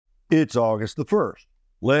It's August the 1st.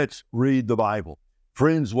 Let's read the Bible.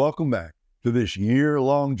 Friends, welcome back to this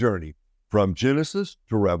year-long journey from Genesis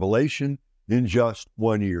to Revelation in just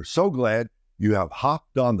 1 year. So glad you have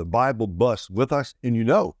hopped on the Bible bus with us. And you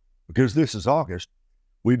know, because this is August,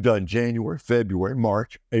 we've done January, February,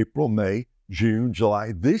 March, April, May, June,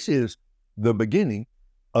 July. This is the beginning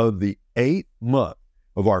of the 8th month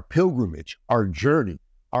of our pilgrimage, our journey,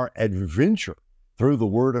 our adventure through the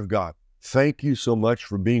Word of God. Thank you so much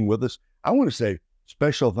for being with us. I want to say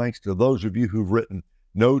special thanks to those of you who've written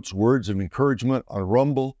notes, words of encouragement on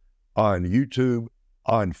Rumble, on YouTube,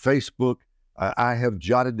 on Facebook. I have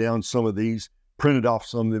jotted down some of these, printed off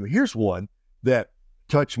some of them. Here's one that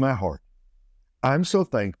touched my heart. I'm so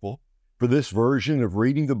thankful for this version of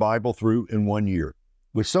reading the Bible through in 1 year.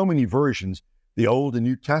 With so many versions, the Old and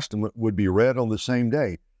New Testament would be read on the same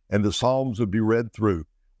day, and the Psalms would be read through.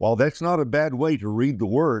 While that's not a bad way to read the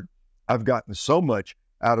Word, I've gotten so much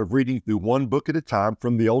out of reading through one book at a time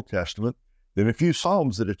from the Old Testament, then a few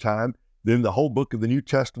Psalms at a time, then the whole book of the New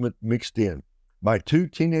Testament mixed in. My 2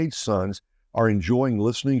 teenage sons are enjoying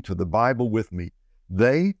listening to the Bible with me.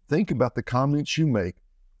 They think about the comments you make,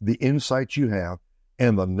 the insights you have,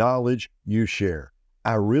 and the knowledge you share.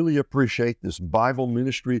 I really appreciate this Bible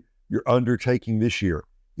ministry you're undertaking this year.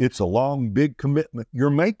 It's a long, big commitment you're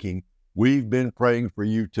making. We've been praying for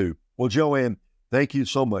you too. Well, Joanne, thank you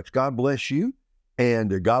so much. God bless you,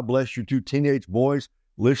 and God bless your 2 teenage boys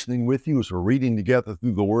listening with you as we're reading together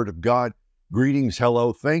through the Word of God. Greetings,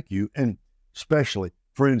 hello, thank you, and especially,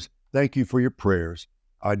 friends, thank you for your prayers.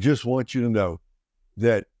 I just want you to know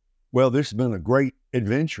that, well, this has been a great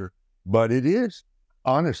adventure, but it is,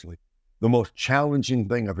 honestly, the most challenging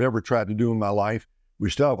thing I've ever tried to do in my life. We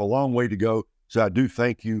still have a long way to go, so I do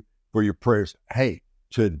thank you for your prayers. Hey,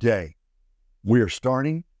 today, we are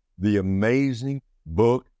starting the amazing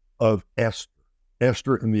book of Esther,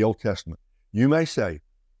 Esther in the Old Testament. You may say,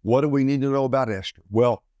 what do we need to know about Esther?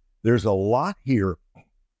 Well, there's a lot here.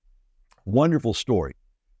 Wonderful story.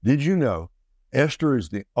 Did you know Esther is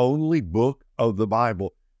the only book of the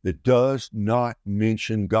Bible that does not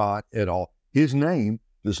mention God at all? His name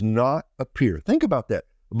does not appear. Think about that.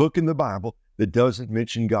 A book in the Bible that doesn't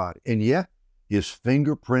mention God. And yet, his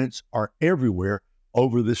fingerprints are everywhere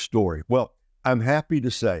over this story. Well, I'm happy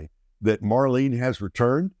to say that Marlene has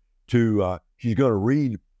returned to, she's going to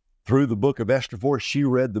read through the book of Esther for us. She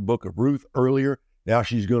read the book of Ruth earlier. Now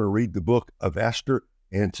she's going to read the book of Esther.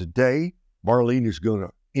 And today, Marlene is going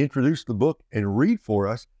to introduce the book and read for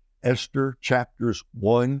us Esther chapters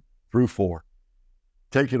 1 through 4.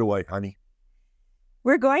 Take it away, honey.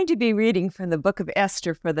 We're going to be reading from the book of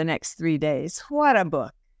Esther for the next 3 days. What a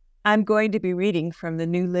book. I'm going to be reading from the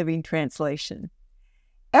New Living Translation.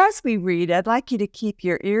 As we read, I'd like you to keep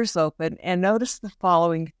your ears open and notice the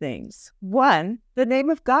following things. 1, the name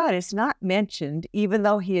of God is not mentioned, even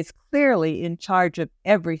though he is clearly in charge of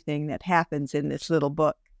everything that happens in this little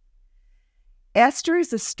book. Esther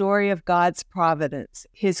is a story of God's providence,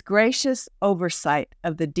 his gracious oversight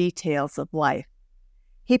of the details of life.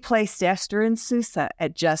 He placed Esther in Susa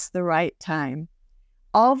at just the right time.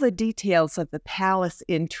 All the details of the palace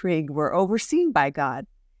intrigue were overseen by God.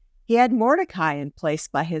 He had Mordecai in place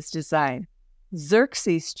by his design.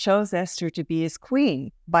 Xerxes chose Esther to be his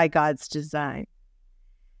queen by God's design.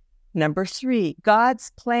 Number 3,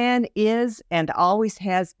 God's plan is and always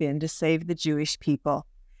has been to save the Jewish people.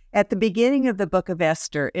 At the beginning of the book of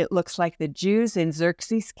Esther, it looks like the Jews in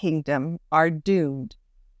Xerxes' kingdom are doomed.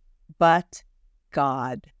 But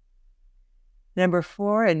God. Number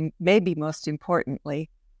 4, and maybe most importantly,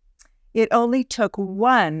 it only took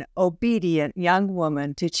one obedient young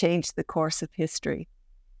woman to change the course of history.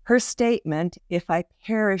 Her statement, "If I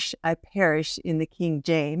perish, I perish," in the King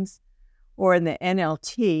James, or in the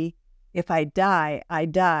NLT, "If I die, I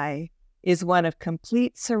die," is one of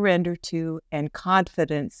complete surrender to and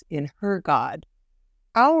confidence in her God,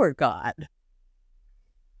 our God.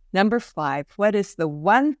 Number 5, what is the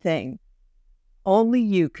one thing only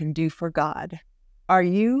you can do for God? Are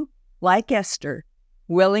you, like Esther,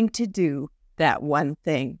 willing to do that one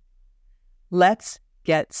thing? Let's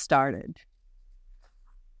get started.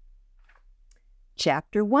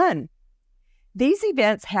 Chapter 1. These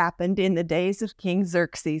events happened in the days of King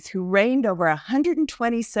Xerxes, who reigned over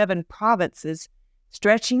 127 provinces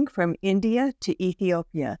stretching from India to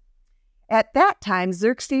Ethiopia. At that time,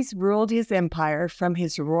 Xerxes ruled his empire from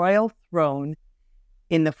his royal throne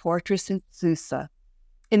in the fortress of Susa.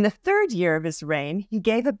 In the 3rd year of his reign, he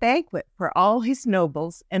gave a banquet for all his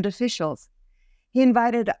nobles and officials. He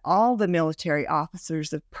invited all the military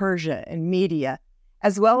officers of Persia and Media,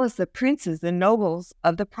 as well as the princes and nobles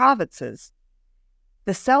of the provinces.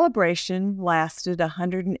 The celebration lasted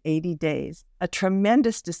 180 days, a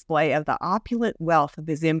tremendous display of the opulent wealth of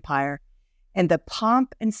his empire and the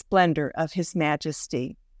pomp and splendor of his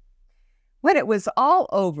majesty. When it was all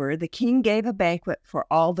over, the king gave a banquet for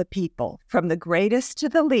all the people, from the greatest to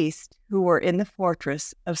the least, who were in the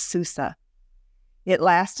fortress of Susa. It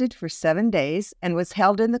lasted for 7 days and was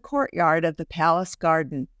held in the courtyard of the palace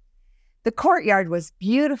garden. The courtyard was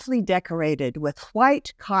beautifully decorated with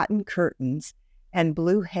white cotton curtains and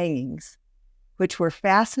blue hangings, which were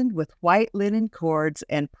fastened with white linen cords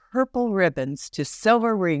and purple ribbons to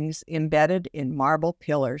silver rings embedded in marble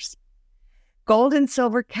pillars. Gold and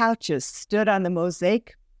silver couches stood on the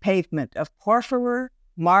mosaic pavement of porphyry,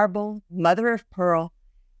 marble, mother-of-pearl,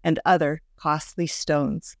 and other costly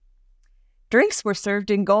stones. Drinks were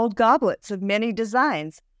served in gold goblets of many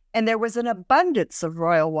designs, and there was an abundance of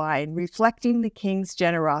royal wine, reflecting the king's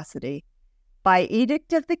generosity. By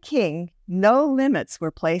edict of the king, no limits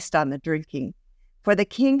were placed on the drinking, for the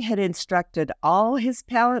king had instructed all his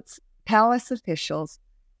palace officials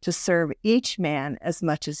to serve each man as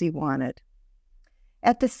much as he wanted.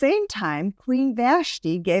 At the same time, Queen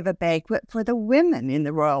Vashti gave a banquet for the women in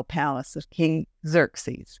the royal palace of King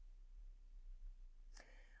Xerxes.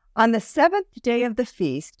 On the 7th day of the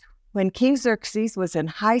feast, when King Xerxes was in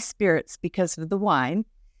high spirits because of the wine,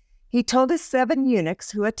 he told his 7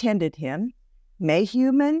 eunuchs who attended him,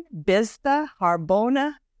 Mehuman, Biztha,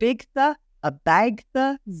 Harbona, Bigtha,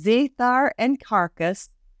 Abagtha, Zethar, and Carcass,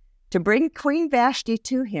 to bring Queen Vashti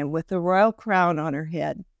to him with the royal crown on her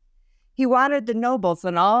head. He wanted the nobles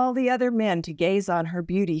and all the other men to gaze on her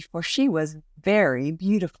beauty, for she was very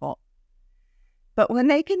beautiful. But when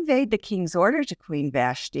they conveyed the king's order to Queen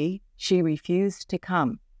Vashti, she refused to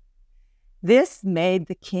come. This made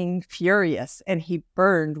the king furious, and he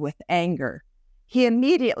burned with anger. He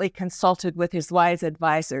immediately consulted with his wise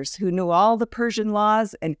advisors, who knew all the Persian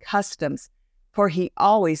laws and customs, for he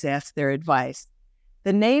always asked their advice.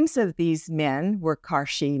 The names of these men were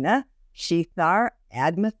Karshina, Shethar,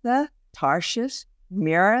 Admatha, Tarshish,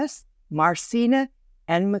 Miras, Marsina,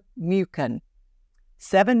 and Mukan,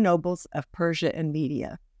 7 nobles of Persia and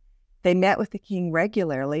Media. They met with the king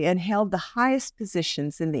regularly and held the highest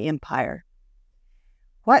positions in the empire.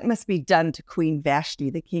 What must be done to Queen Vashti,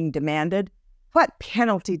 the king demanded. What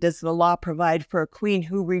penalty does the law provide for a queen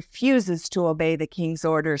who refuses to obey the king's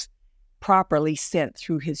orders properly sent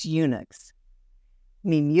through his eunuchs?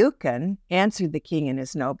 Memucan answered the king and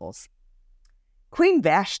his nobles, Queen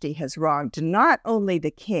Vashti has wronged not only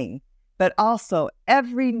the king, but also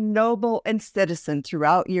every noble and citizen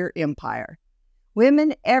throughout your empire.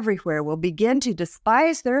 Women everywhere will begin to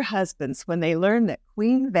despise their husbands when they learn that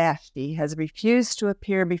Queen Vashti has refused to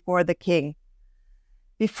appear before the king.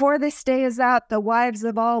 Before this day is out, the wives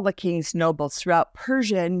of all the king's nobles throughout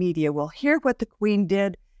Persia and Media will hear what the queen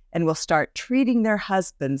did and will start treating their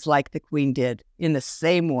husbands like the queen did, in the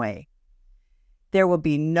same way. There will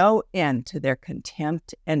be no end to their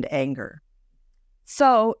contempt and anger.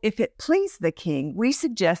 So, if it please the king, we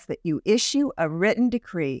suggest that you issue a written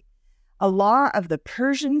decree, a law of the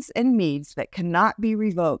Persians and Medes that cannot be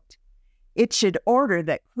revoked. It should order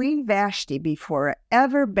that Queen Vashti be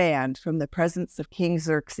forever banned from the presence of King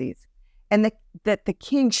Xerxes, and that the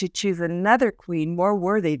king should choose another queen more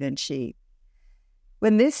worthy than she.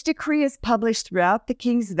 When this decree is published throughout the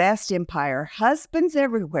king's vast empire, husbands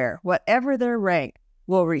everywhere, whatever their rank,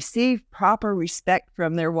 will receive proper respect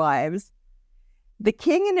from their wives. The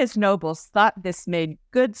king and his nobles thought this made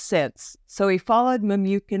good sense, so he followed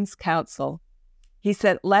Memucan's counsel. He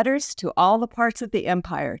sent letters to all the parts of the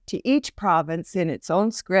empire, to each province in its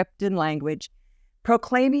own script and language,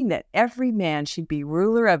 proclaiming that every man should be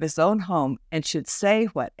ruler of his own home and should say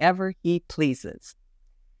whatever he pleases.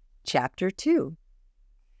 Chapter 2.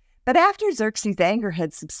 But after Xerxes' anger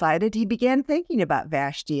had subsided, he began thinking about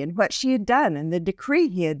Vashti and what she had done and the decree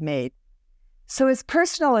he had made. So his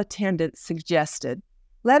personal attendants suggested,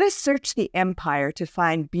 "Let us search the empire to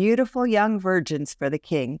find beautiful young virgins for the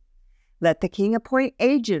king. Let the king appoint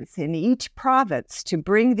agents in each province to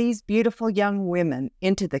bring these beautiful young women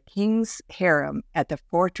into the king's harem at the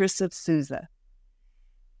fortress of Susa.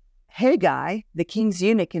 Haggai, the king's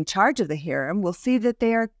eunuch in charge of the harem, will see that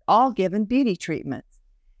they are all given beauty treatments.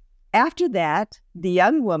 After that, the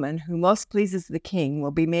young woman who most pleases the king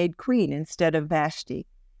will be made queen instead of Vashti."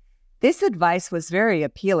 This advice was very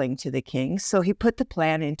appealing to the king, so he put the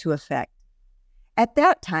plan into effect. At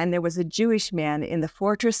that time, there was a Jewish man in the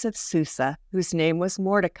fortress of Susa whose name was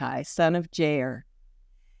Mordecai, son of Jair.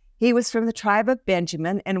 He was from the tribe of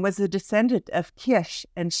Benjamin and was a descendant of Kish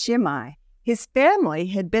and Shimei. His family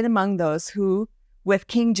had been among those who, with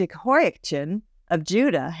King Jehoiachin of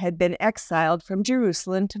Judah had been exiled from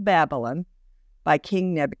Jerusalem to Babylon by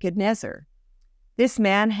King Nebuchadnezzar. This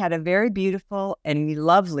man had a very beautiful and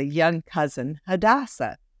lovely young cousin,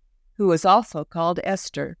 Hadassah, who was also called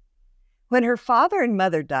Esther. When her father and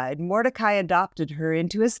mother died, Mordecai adopted her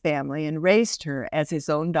into his family and raised her as his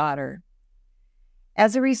own daughter.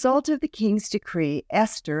 As a result of the king's decree,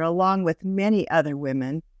 Esther, along with many other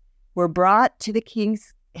women, were brought to the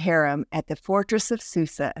king's harem at the fortress of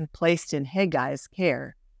Susa and placed in Heggai's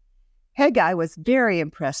care. Heggai was very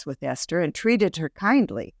impressed with Esther and treated her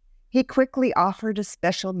kindly. He quickly offered a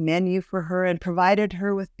special menu for her and provided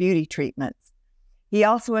her with beauty treatments. He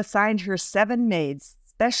also assigned her 7 maids,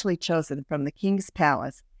 specially chosen from the king's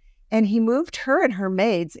palace, and he moved her and her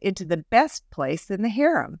maids into the best place in the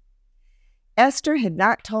harem. Esther had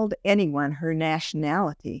not told anyone her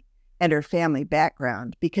nationality and her family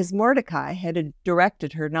background because Mordecai had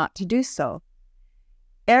directed her not to do so.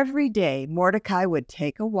 Every day, Mordecai would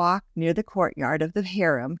take a walk near the courtyard of the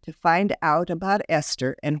harem to find out about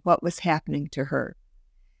Esther and what was happening to her.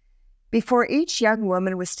 Before each young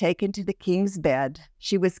woman was taken to the king's bed,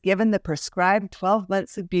 she was given the prescribed 12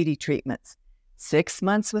 months of beauty treatments, 6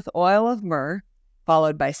 months with oil of myrrh,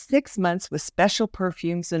 followed by 6 months with special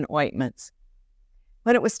perfumes and ointments.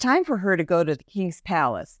 When it was time for her to go to the king's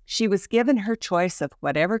palace, she was given her choice of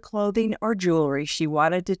whatever clothing or jewelry she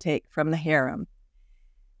wanted to take from the harem.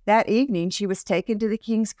 That evening, she was taken to the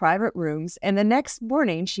king's private rooms, and the next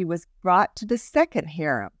morning she was brought to the second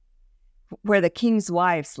harem, where the king's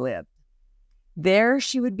wives lived. There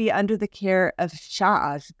she would be under the care of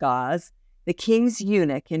Shaashgaz, the king's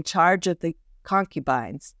eunuch in charge of the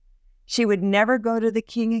concubines. She would never go to the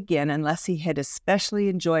king again unless he had especially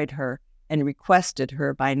enjoyed her and requested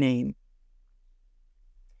her by name.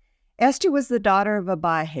 Esther was the daughter of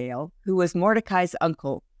Abihail, who was Mordecai's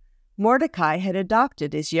uncle. Mordecai had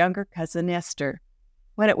adopted his younger cousin Esther.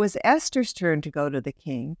 When it was Esther's turn to go to the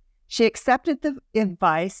king, she accepted the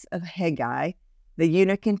advice of Heggai, the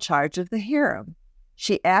eunuch in charge of the harem.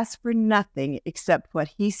 She asked for nothing except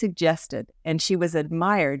what he suggested, and she was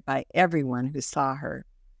admired by everyone who saw her.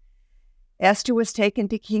 Esther was taken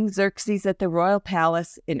to King Xerxes at the royal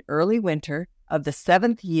palace in early winter of the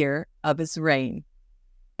 7th year of his reign,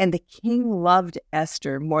 and the king loved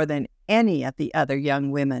Esther more than any of the other young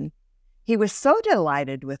women. He was so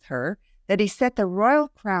delighted with her that he set the royal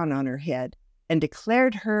crown on her head and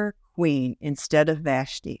declared her queen instead of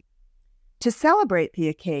Vashti. To celebrate the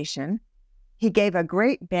occasion, he gave a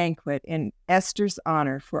great banquet in Esther's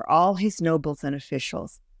honor for all his nobles and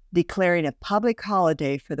officials, declaring a public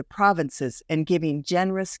holiday for the provinces and giving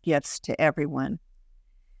generous gifts to everyone.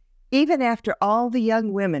 Even after all the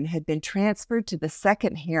young women had been transferred to the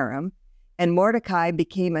second harem and Mordecai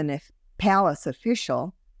became a palace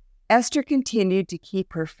official, Esther continued to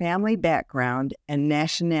keep her family background and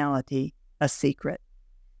nationality a secret.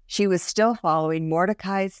 She was still following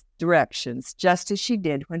Mordecai's directions, just as she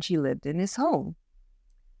did when she lived in his home.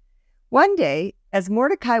 One day, as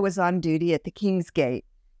Mordecai was on duty at the king's gate,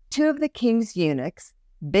 2 of the king's eunuchs,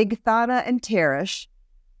 Bigthana and Teresh,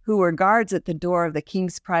 who were guards at the door of the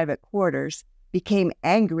king's private quarters, became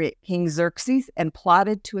angry at King Xerxes and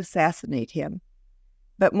plotted to assassinate him.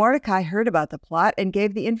 But Mordecai heard about the plot and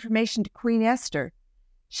gave the information to Queen Esther.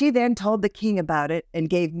 She then told the king about it and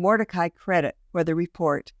gave Mordecai credit for the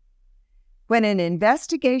report. When an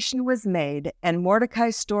investigation was made and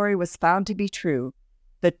Mordecai's story was found to be true,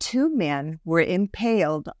 the 2 men were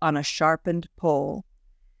impaled on a sharpened pole.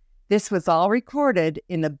 This was all recorded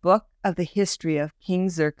in the book of the history of King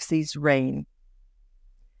Xerxes' reign.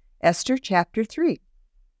 Esther chapter 3.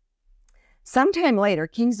 Sometime later,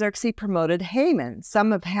 King Xerxes promoted Haman,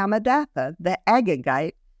 son of Hammedatha, the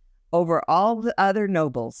Agagite, over all the other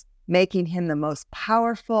nobles, making him the most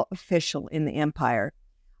powerful official in the empire.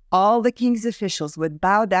 All the king's officials would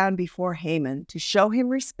bow down before Haman to show him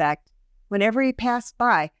respect whenever he passed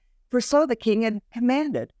by, for so the king had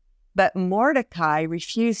commanded. But Mordecai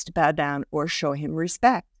refused to bow down or show him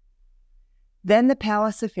respect. Then the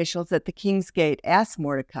palace officials at the king's gate asked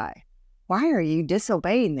Mordecai, "Why are you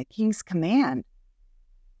disobeying the king's command?"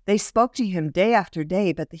 They spoke to him day after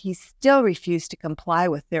day, but he still refused to comply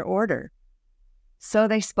with their order. So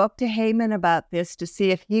they spoke to Haman about this to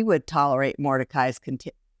see if he would tolerate Mordecai's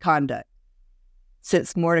conduct,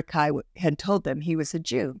 since Mordecai had told them he was a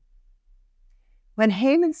Jew. When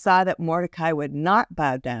Haman saw that Mordecai would not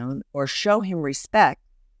bow down or show him respect,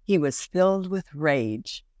 he was filled with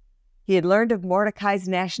rage. He had learned of Mordecai's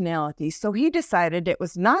nationality, so he decided it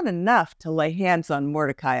was not enough to lay hands on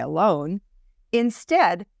Mordecai alone.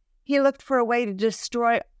 Instead, he looked for a way to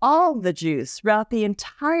destroy all the Jews throughout the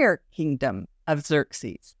entire kingdom of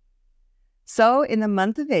Xerxes. So in the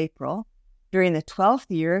month of April, during the 12th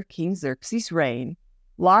year of King Xerxes' reign,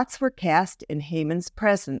 lots were cast in Haman's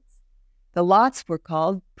presence. The lots were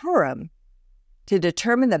called Purim, to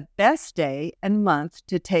determine the best day and month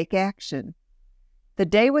to take action. The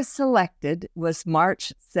day selected was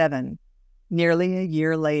March 7, nearly a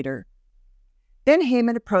year later. Then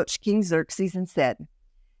Haman approached King Xerxes and said,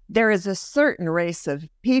 "There is a certain race of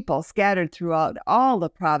people scattered throughout all the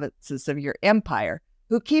provinces of your empire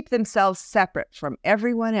who keep themselves separate from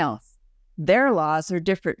everyone else. Their laws are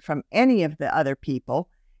different from any of the other people,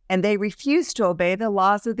 and they refuse to obey the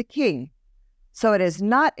laws of the king. So it is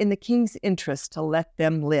not in the king's interest to let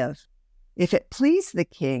them live. If it please the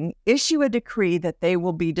king, issue a decree that they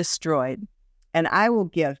will be destroyed, and I will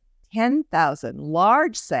give 10,000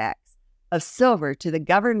 large sacks of silver to the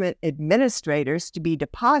government administrators to be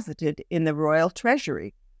deposited in the royal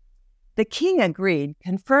treasury." The king agreed,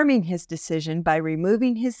 confirming his decision by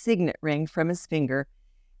removing his signet ring from his finger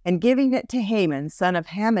and giving it to Haman, son of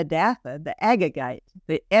Hammedatha, the Agagite,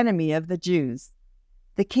 the enemy of the Jews.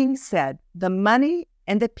 The king said, "The money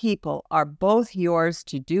and the people are both yours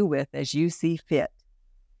to do with as you see fit."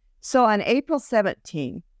 So on April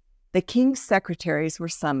 17, the king's secretaries were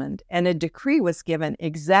summoned, and a decree was given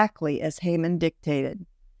exactly as Haman dictated.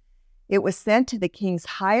 It was sent to the king's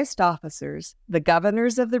highest officers, the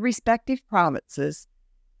governors of the respective provinces,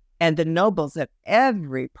 and the nobles of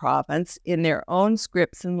every province in their own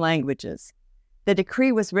scripts and languages. The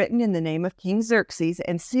decree was written in the name of King Xerxes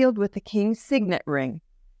and sealed with the king's signet ring.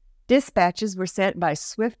 Dispatches were sent by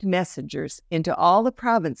swift messengers into all the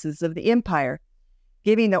provinces of the empire,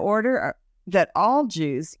 giving the order that all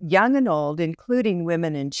Jews, young and old, including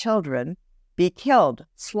women and children, be killed,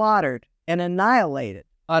 slaughtered, and annihilated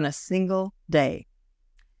on a single day.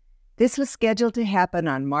 This was scheduled to happen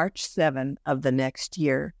on March 7 of the next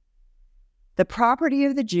year. The property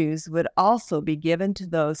of the Jews would also be given to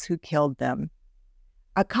those who killed them.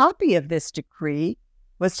 A copy of this decree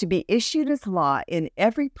was to be issued as law in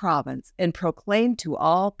every province and proclaimed to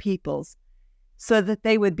all peoples, so that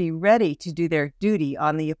they would be ready to do their duty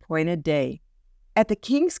on the appointed day. At the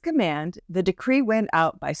king's command, the decree went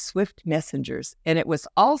out by swift messengers, and it was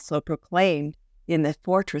also proclaimed in the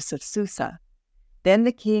fortress of Susa. Then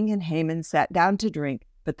the king and Haman sat down to drink,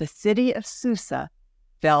 but the city of Susa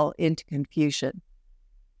fell into confusion.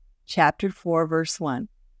 Chapter 4, verse 1.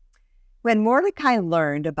 When Mordecai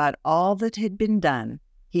learned about all that had been done,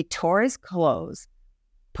 he tore his clothes,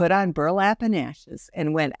 put on burlap and ashes,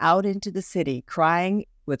 and went out into the city, crying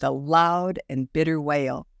with a loud and bitter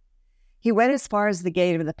wail. He went as far as the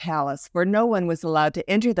gate of the palace, for no one was allowed to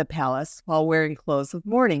enter the palace while wearing clothes of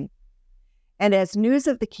mourning. And as news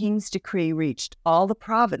of the king's decree reached all the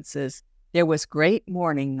provinces, there was great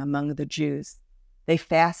mourning among the Jews. They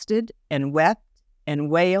fasted and wept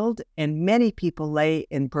and wailed, and many people lay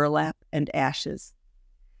in burlap and ashes.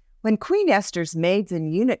 When Queen Esther's maids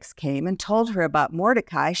and eunuchs came and told her about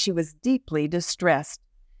Mordecai, she was deeply distressed.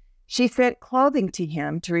 She sent clothing to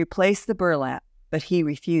him to replace the burlap, but he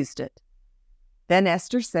refused it. Then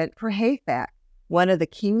Esther sent for Hathach, one of the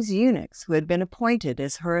king's eunuchs who had been appointed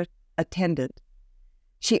as her attendant.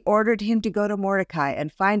 She ordered him to go to Mordecai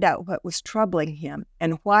and find out what was troubling him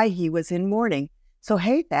and why he was in mourning. So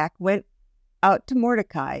Hathach went out to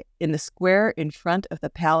Mordecai in the square in front of the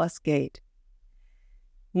palace gate.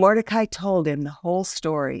 Mordecai told him the whole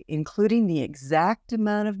story, including the exact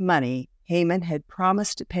amount of money Haman had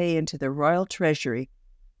promised to pay into the royal treasury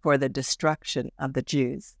for the destruction of the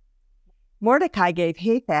Jews. Mordecai gave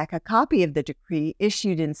Hathach a copy of the decree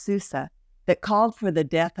issued in Susa that called for the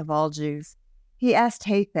death of all Jews. He asked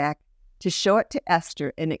Hathach to show it to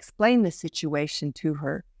Esther and explain the situation to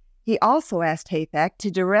her. He also asked Hathach to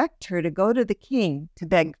direct her to go to the king to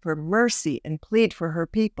beg for mercy and plead for her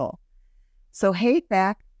people. So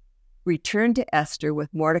Hathach returned to Esther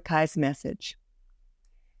with Mordecai's message.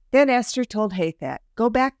 Then Esther told Hathach, "Go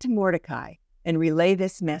back to Mordecai and relay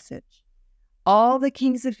this message. All the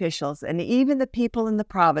king's officials and even the people in the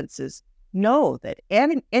provinces know that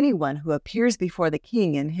anyone who appears before the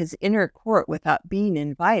king in his inner court without being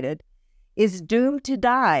invited is doomed to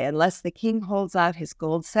die unless the king holds out his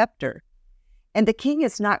gold scepter. And the king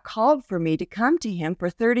has not called for me to come to him for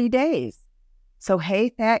 30 days. So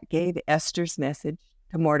Hathach gave Esther's message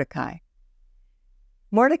to Mordecai.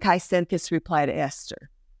 Mordecai sent this reply to Esther.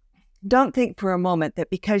 "Don't think for a moment that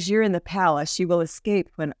because you're in the palace, you will escape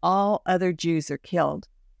when all other Jews are killed.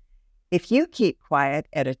 If you keep quiet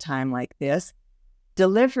at a time like this,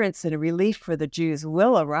 deliverance and relief for the Jews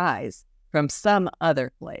will arise from some other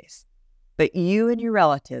place. But you and your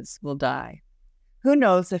relatives will die. Who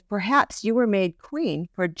knows if perhaps you were made queen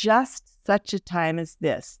for just such a time as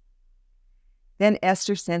this." Then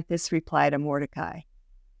Esther sent this reply to Mordecai.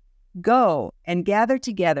 Go and gather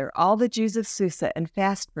together all the Jews of Susa and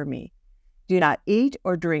fast for me. Do not eat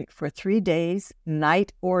or drink for 3 days,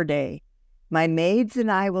 night or day. My maids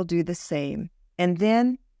and I will do the same. And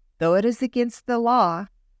then, though it is against the law,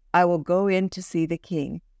 I will go in to see the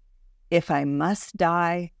king. If I must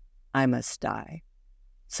die, I must die.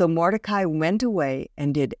 So Mordecai went away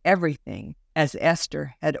and did everything as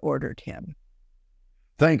Esther had ordered him.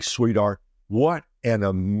 Thanks, sweetheart. What an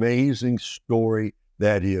amazing story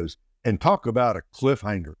that is. And talk about a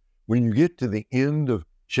cliffhanger. When you get to the end of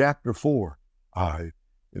chapter 4,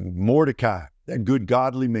 Mordecai, that good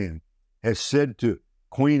godly man, has said to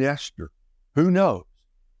Queen Esther, who knows,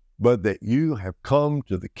 but that you have come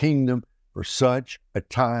to the kingdom for such a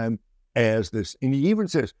time as this. And he even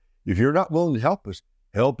says, if you're not willing to help us,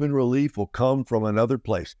 help and relief will come from another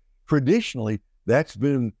place. Traditionally, that's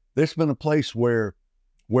been a place where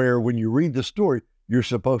when you read the story, you're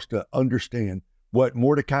supposed to understand what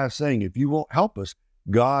Mordecai is saying. If you won't help us,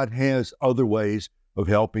 God has other ways of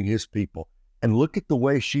helping his people. And look at the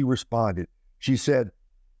way she responded. She said,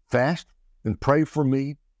 fast and pray for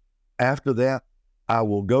me. After that, I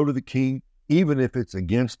will go to the king, even if it's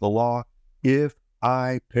against the law. If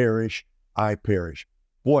I perish, I perish.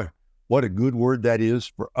 Boy, what a good word that is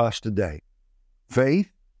for us today. Faith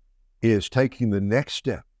is taking the next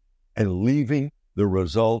step and leaving the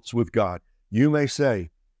results with God. You may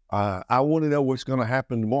say, I want to know what's going to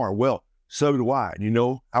happen tomorrow. Well, so do I. And you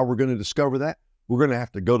know how we're going to discover that? We're going to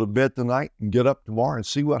have to go to bed tonight and get up tomorrow and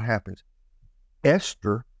see what happens.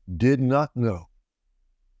 Esther did not know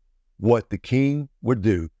what the king would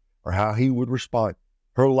do or how he would respond.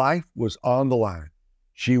 Her life was on the line.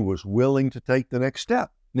 She was willing to take the next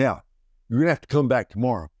step. Now, you're going to have to come back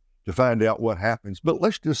tomorrow to find out what happens. But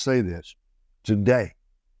let's just say this. Today,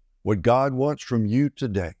 what God wants from you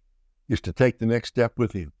today is to take the next step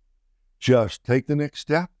with him. Just take the next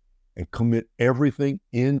step and commit everything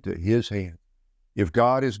into his hands. If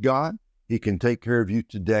God is God, he can take care of you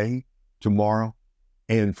today, tomorrow,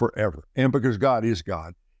 and forever. And because God is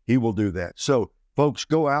God, he will do that. So, folks,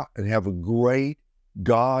 go out and have a great,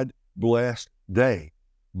 God-blessed day.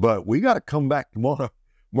 But we got to come back tomorrow.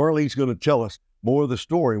 Marlene's going to tell us more of the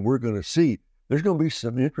story, and we're going to see there's going to be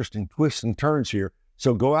some interesting twists and turns here.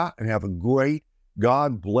 So go out and have a great,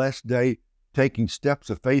 God-blessed day, taking steps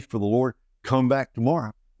of faith for the Lord. Come back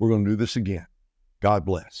tomorrow. We're going to do this again. God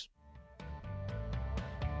bless.